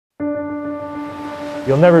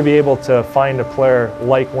You'll never be able to find a player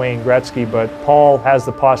like Wayne Gretzky, but Paul has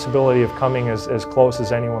the possibility of coming as close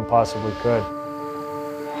as anyone possibly could.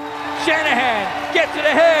 Shanahan gets it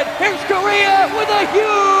ahead. Here's Kariya with a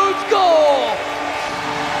huge goal.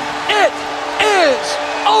 It is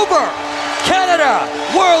over. Canada,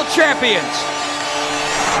 world champions.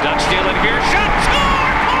 Ducks stealing here. Shot, score!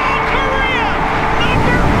 Paul Kariya,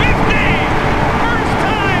 number 50. First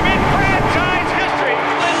time in franchise history.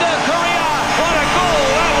 Linda Kariya, what a goal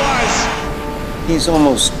that was. He's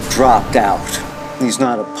almost dropped out. He's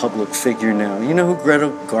not a public figure now. You know who Greta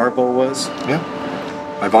Garbo was? Yeah.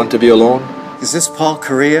 I want to be alone. Is this Paul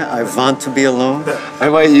Kariya? I want to be alone? I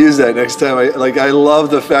might use that next time. I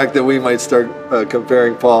love the fact that we might start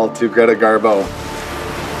comparing Paul to Greta Garbo.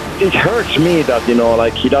 It hurts me that,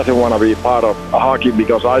 he doesn't want to be part of hockey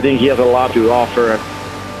because I think he has a lot to offer. And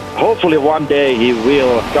hopefully one day he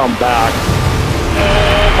will come back.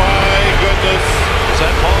 Oh my goodness. Is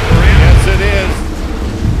that Paul Kariya? Yes, it is.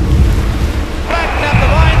 Back at the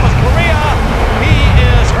line was Kariya. He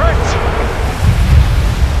is hurt.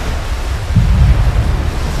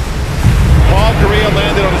 Paul Kariya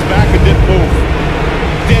landed on his back and didn't move.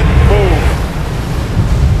 Didn't move.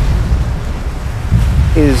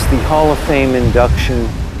 Is the Hall of Fame induction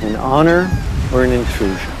an honor or an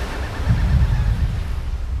intrusion?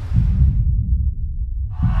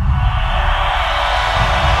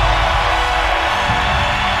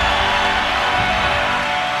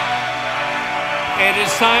 It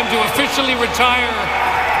is time to officially retire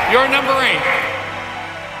your number 8.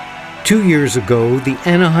 2 years ago, the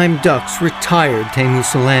Anaheim Ducks retired Teemu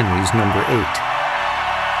Selanne's number 8.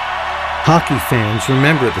 Hockey fans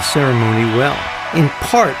remember the ceremony well, in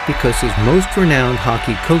part because his most renowned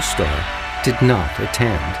hockey co-star did not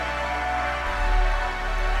attend.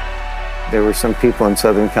 There were some people in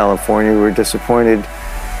Southern California who were disappointed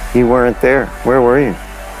you weren't there. Where were you?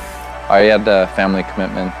 I had a family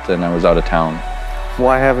commitment and I was out of town.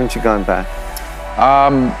 Why haven't you gone back?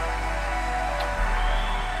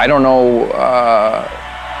 I don't know.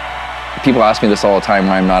 People ask me this all the time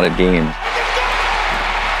why I'm not at games.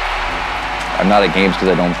 I'm not at games because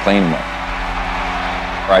I don't play anymore.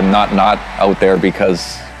 Or I'm not out there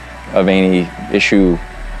because of any issue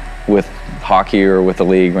with hockey or with the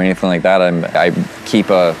league or anything like that. I keep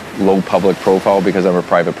a low public profile because I'm a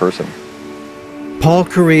private person. Paul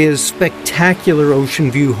Kariya's spectacular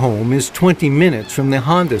Ocean View home is 20 minutes from the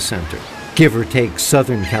Honda Center, give or take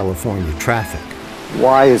Southern California traffic.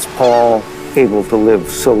 Why is Paul able to live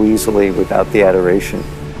so easily without the adoration?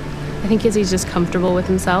 I think he's just comfortable with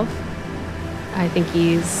himself. I think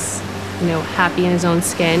he's, happy in his own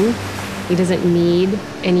skin. He doesn't need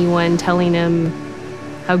anyone telling him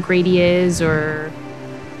how great he is or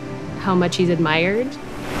how much he's admired.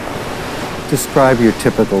 Describe your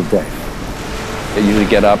typical day. I usually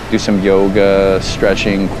get up, do some yoga,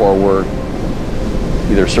 stretching, core work,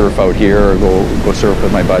 either surf out here or go surf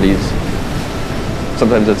with my buddies.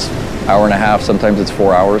 Sometimes it's an hour and a half, sometimes it's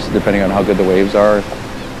 4 hours, depending on how good the waves are.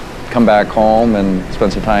 Come back home and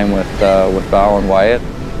spend some time with Val and Wyatt.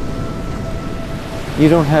 You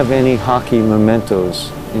don't have any hockey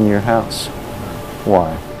mementos in your house.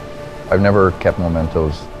 Why? I've never kept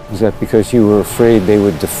mementos. Is that because you were afraid they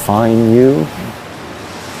would define you?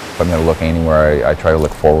 If I'm going to look anywhere, I try to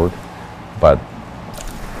look forward, but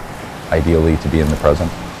ideally to be in the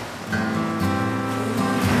present.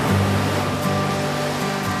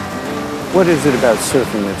 What is it about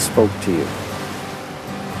surfing that spoke to you?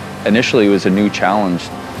 Initially, it was a new challenge.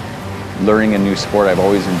 Learning a new sport, I've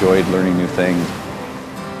always enjoyed learning new things.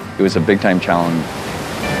 It was a big-time challenge.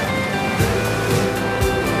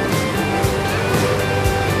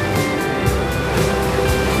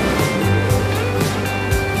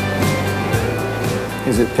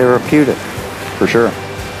 Is it therapeutic? For sure.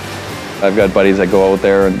 I've got buddies that go out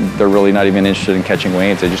there and they're really not even interested in catching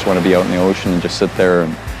waves. They just want to be out in the ocean and just sit there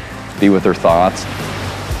and be with their thoughts.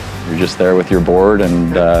 You're just there with your board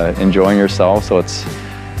and enjoying yourself, so it's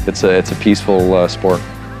a peaceful sport.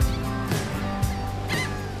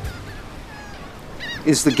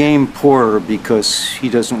 Is the game poorer because he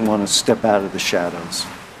doesn't want to step out of the shadows?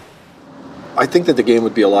 I think that the game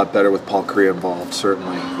would be a lot better with Paul Kariya involved,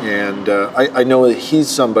 certainly. And I know that he's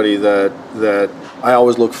somebody that I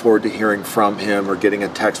always look forward to hearing from him or getting a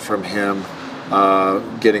text from him,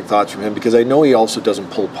 getting thoughts from him, because I know he also doesn't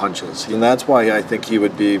pull punches. And that's why I think he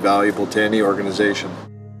would be valuable to any organization.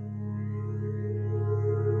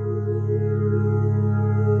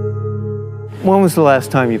 When was the last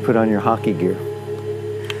time you put on your hockey gear?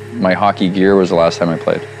 My hockey gear was the last time I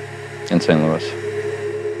played in St. Louis.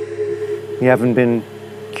 You haven't been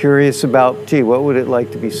curious about, gee, what would it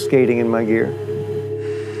like to be skating in my gear?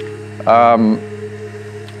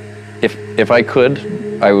 If I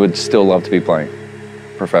could, I would still love to be playing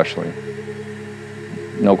professionally.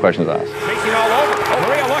 No questions asked. Chasing all over.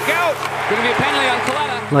 Kariya, look out! Going to be a penalty on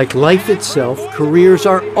Coletta. Like life itself, careers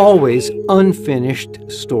are always unfinished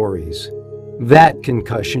stories. That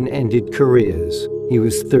concussion ended Kariya's. He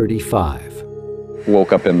was 35.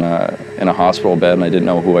 Woke up in a hospital bed and I didn't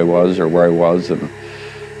know who I was or where I was. And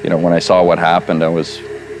when I saw what happened, I was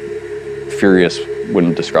furious.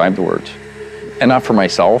 Wouldn't describe the words. And not for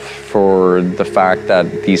myself, for the fact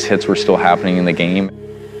that these hits were still happening in the game.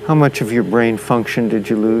 How much of your brain function did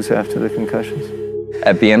you lose after the concussions?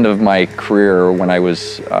 At the end of my career, when I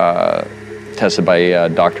was tested by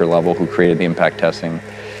Dr. Level, who created the impact testing,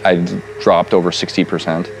 I dropped over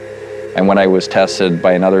 60%. And when I was tested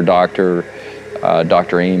by another doctor,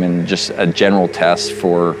 Dr. Eamon, just a general test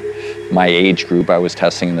for my age group, I was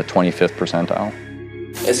testing in the 25th percentile.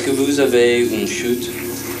 Est-ce que vous avez une chute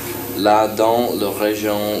là dans la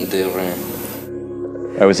région des reins?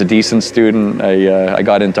 I was a decent student. I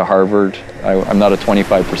got into Harvard. I'm not a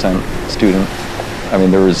 25% student. I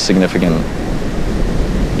mean, there was significant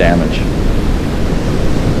damage.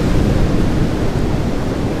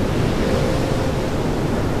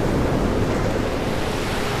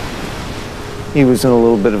 He was in a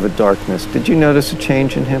little bit of a darkness. Did you notice a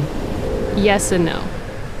change in him? Yes and no.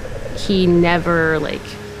 He never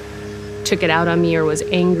took it out on me or was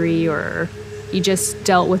angry, or he just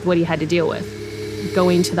dealt with what he had to deal with.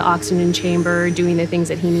 Going to the oxygen chamber, doing the things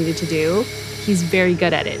that he needed to do. He's very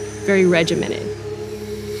good at it, very regimented.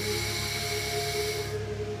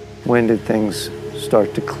 When did things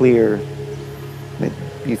start to clear that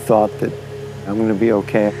you thought that I'm going to be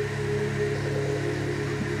okay?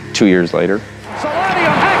 2 years later.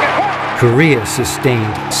 Kariya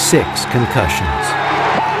sustained 6 concussions.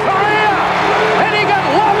 And he got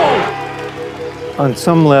leveled! On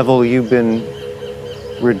some level, you've been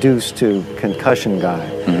reduced to concussion guy.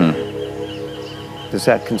 Mm-hmm. Does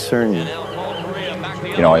that concern you?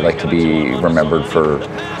 I like to be remembered for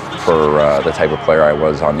the type of player I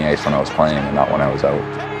was on the ice when I was playing and not when I was out.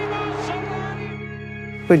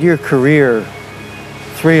 But your career,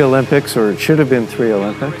 3 Olympics, or it should have been 3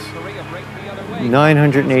 Olympics,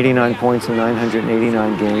 989 points in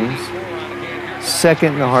 989 games,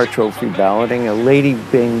 second in the Hart Trophy balloting, a Lady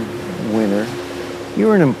Byng winner.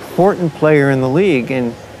 You're an important player in the league,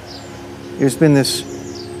 and there's been this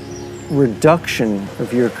reduction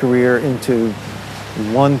of your career into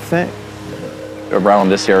one thing. Around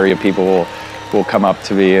this area, people will come up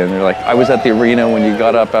to me and they're like, I was at the arena when you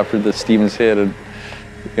got up after the Stevens hit, and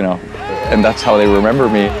and that's how they remember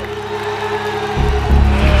me. Oh my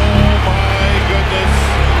goodness.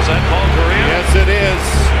 Is that Paul Kariya? Yes, it is.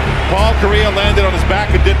 Paul Kariya landed on his back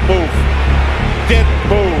and didn't move. Didn't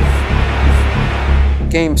move.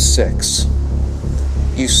 Game 6,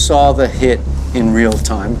 you saw the hit in real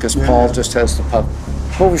time because Paul just has the puck.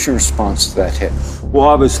 What was your response to that hit? Well,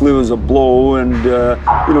 obviously it was a blow, and you're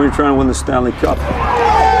trying to win the Stanley Cup.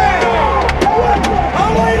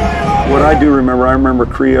 What I do remember, I remember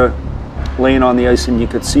Kariya laying on the ice, and you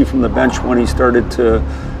could see from the bench when he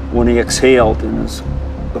exhaled, and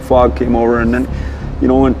the fog came over, and then,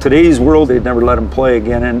 in today's world, they'd never let him play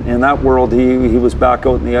again, and in that world, he was back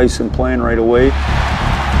out in the ice and playing right away.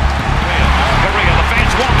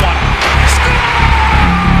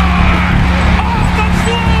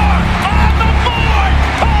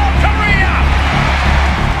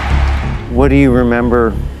 What do you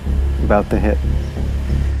remember about the hit?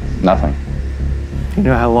 Nothing. Do you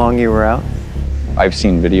know how long you were out? I've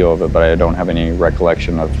seen video of it, but I don't have any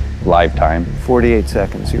recollection of live time. 48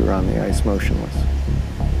 seconds you were on the ice motionless.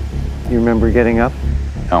 You remember getting up?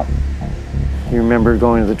 No. You remember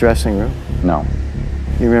going to the dressing room? No.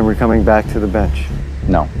 You remember coming back to the bench?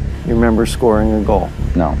 No. You remember scoring a goal?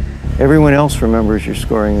 No. Everyone else remembers you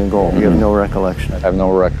scoring a goal. You have no recollection. I have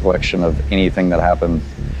no recollection of anything that happened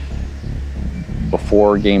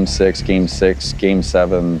before Game 6, Game 6, Game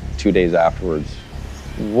 7, 2 days afterwards.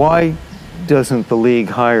 Why doesn't the league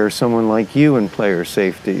hire someone like you in player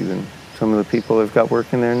safety than some of the people they've got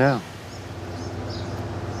working there now?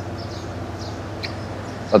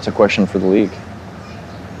 That's a question for the league.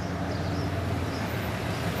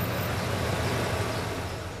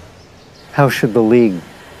 How should the league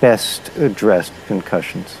best address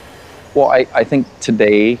concussions? Well, I think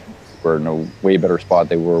today we're in a way better spot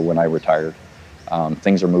than they were when I retired.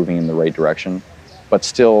 Things are moving in the right direction, but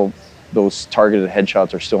still those targeted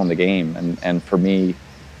headshots are still in the game, and for me,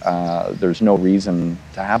 there's no reason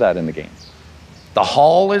to have that in the game. The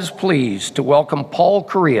Hall is pleased to welcome Paul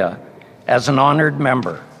Kariya as an honored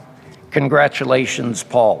member. Congratulations,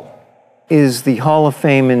 Paul. Is the Hall of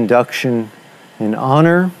Fame induction an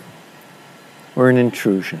honor or an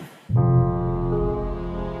intrusion?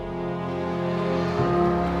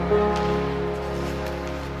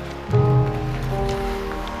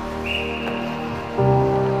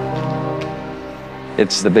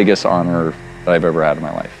 It's the biggest honor that I've ever had in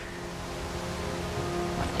my life.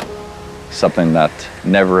 Something that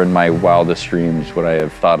never in my wildest dreams would I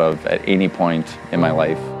have thought of at any point in my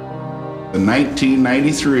life. The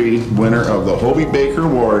 1993 winner of the Hobie Baker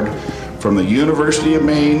Award from the University of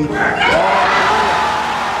Maine. The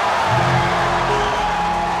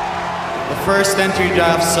first entry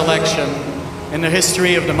draft selection in the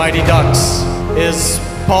history of the Mighty Ducks is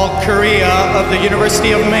Paul Kariya of the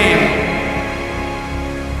University of Maine.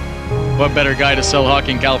 What better guy to sell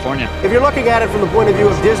hockey in California? If you're looking at it from the point of view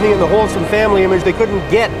of Disney and the wholesome family image, they couldn't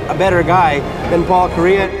get a better guy than Paul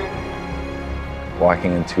Kariya.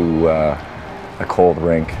 Walking into a cold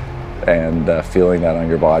rink and feeling that on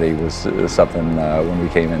your body was something when we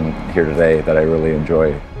came in here today that I really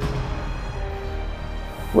enjoy.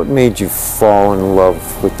 What made you fall in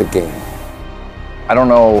love with the game? I don't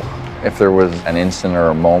know if there was an instant or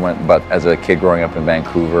a moment, but as a kid growing up in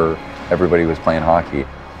Vancouver, everybody was playing hockey.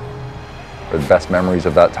 The best memories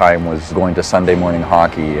of that time was going to Sunday morning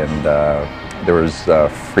hockey, and there was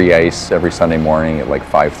free ice every Sunday morning at like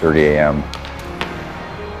 5:30 a.m.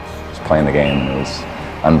 Just playing the game. It was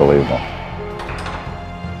unbelievable.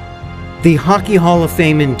 The Hockey Hall of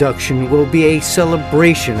Fame induction will be a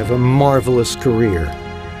celebration of a marvelous career,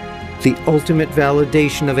 the ultimate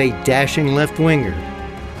validation of a dashing left winger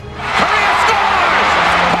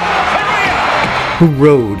who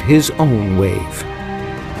rode his own wave.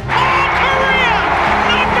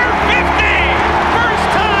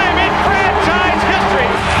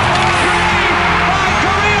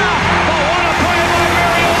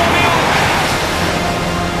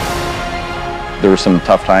 There were some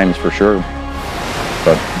tough times for sure,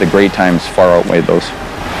 but the great times far outweighed those.